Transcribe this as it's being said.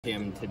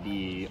him to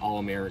be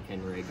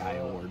All-American or a Guy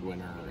Award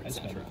winner,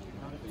 etc.?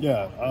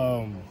 Yeah,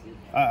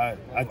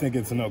 I think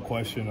it's no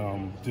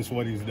question. Just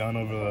what he's done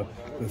over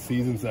the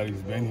seasons that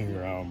he's been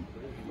here.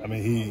 I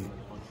mean,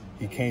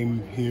 he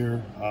came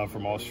here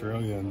from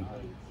Australia, and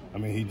I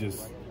mean,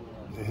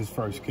 his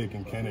first kick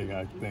in Kenny,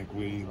 I think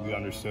we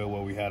understood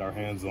what we had our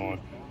hands on,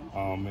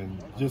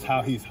 and just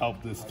how he's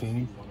helped this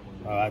team.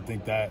 I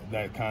think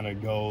that kind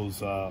of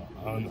goes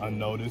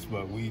unnoticed,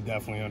 but we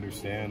definitely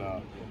understand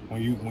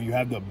when you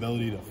have the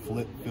ability to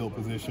flip field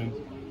position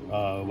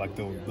like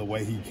the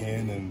way he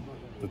can, and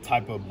the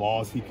type of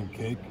balls he can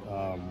kick.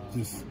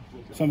 Just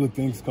some of the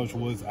things Coach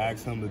Woods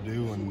asked him to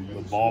do, and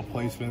the ball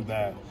placement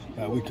that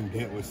we can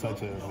get with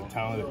such a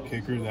talented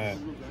kicker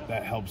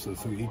that helps us.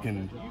 So he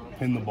can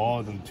pin the ball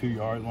at the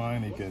 2-yard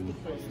line. He can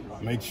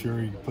make sure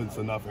he puts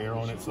enough air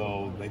on it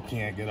so they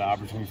can't get an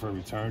opportunity for a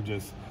return.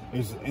 Just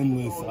there's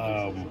endless.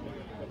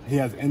 He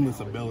has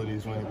endless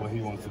abilities what he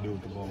wants to do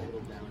with the ball.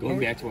 Going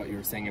back to what you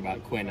were saying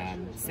about Quinn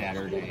on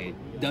Saturday,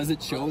 does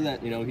it show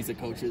that he's a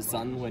coach's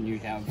son when you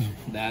have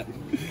that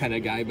kind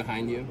of guy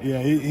behind you?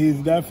 Yeah, he's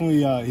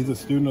definitely he's a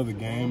student of the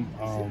game.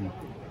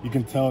 You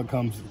can tell it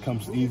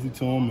comes easy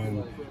to him,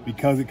 and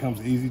because it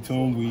comes easy to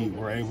him, we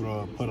were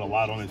able to put a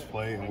lot on his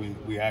plate, and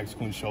we asked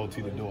Quinn Schulte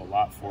to do a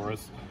lot for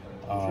us.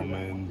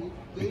 And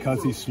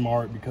because he's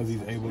smart, because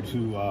he's able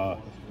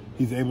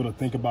to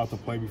think about the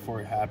play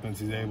before it happens.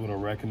 He's able to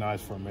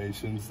recognize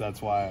formations.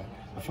 That's why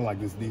I feel like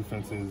this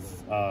defense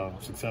is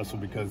successful,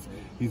 because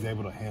he's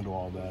able to handle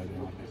all that.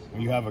 And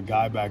when you have a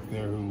guy back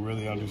there who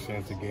really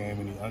understands the game,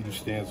 and he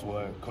understands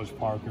what Coach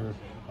Parker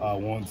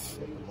wants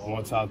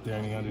out there,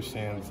 and he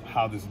understands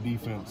how this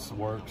defense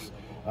works,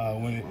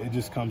 when it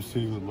just comes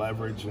to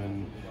leverage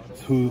and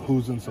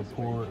who's in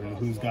support and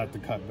who's got to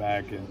cut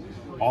back and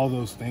all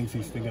those things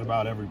he's thinking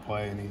about every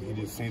play, and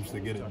he just seems to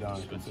get it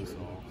done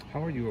consistently.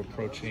 How are you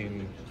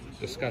approaching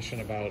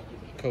discussion about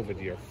COVID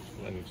year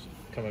and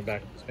coming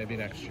back maybe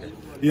next year?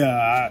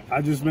 Yeah,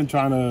 I just been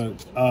trying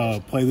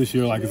to play this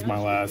year like it's my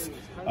last,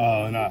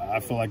 and I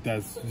feel like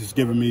that's just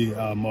giving me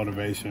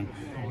motivation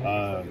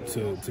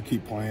to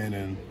keep playing.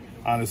 And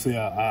honestly,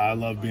 I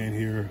love being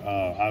here.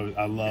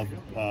 I love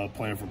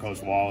playing for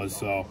Coach Wallace.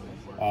 So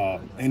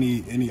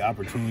any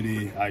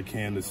opportunity I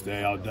can to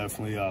stay, I'll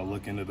definitely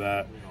look into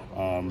that.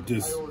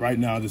 Just right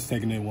now, just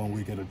taking it 1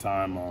 week at a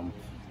time.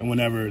 And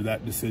whenever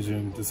that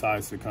decision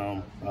decides to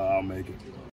come, I'll make it.